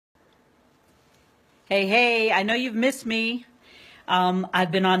Hey, hey, I know you've missed me.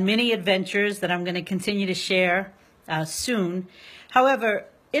 I've been on many adventures that I'm going to continue to share soon. However,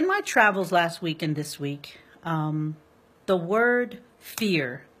 in my travels last week and this week, the word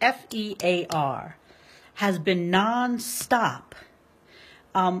fear, F-E-A-R, has been non-stop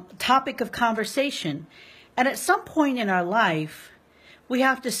topic of conversation. And at some point in our life, we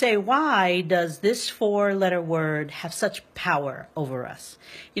have to say, why does this four-letter word have such power over us?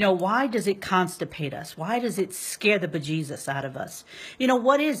 Why does it constipate us? Why does it scare the bejesus out of us?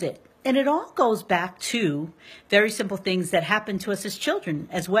 What is it? And it all goes back to very simple things that happen to us as children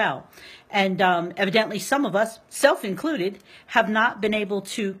as well. And evidently some of us, self included, have not been able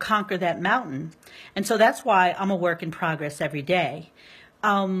to conquer that mountain. And so that's why I'm a work in progress every day.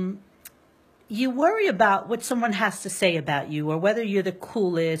 You worry about what someone has to say about you, or whether you're the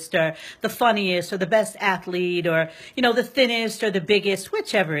coolest or the funniest or the best athlete, or, the thinnest or the biggest,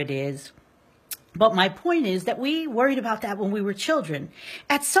 whichever it is. But my point is that we worried about that when we were children.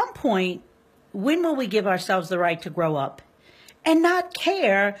 At some point, when will we give ourselves the right to grow up and not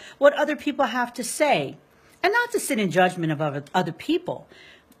care what other people have to say? And not to sit in judgment of other people,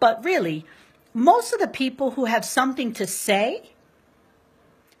 but really, most of the people who have something to say,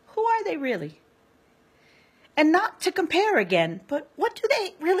 who are they really? And not to compare again, but what do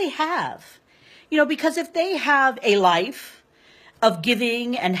they really have? Because if they have a life of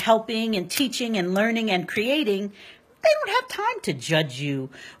giving and helping and teaching and learning and creating, they don't have time to judge you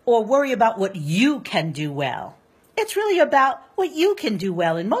or worry about what you can do well. It's really about what you can do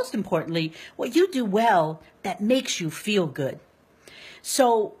well, and most importantly, what you do well that makes you feel good.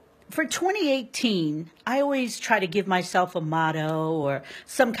 So for 2018, I always try to give myself a motto or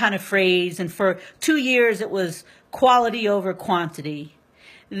some kind of phrase. And for 2 years, it was quality over quantity.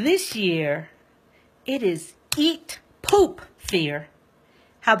 This year, it is eat poop fear.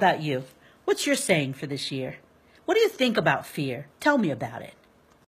 How about you? What's your saying for this year? What do you think about fear? Tell me about it.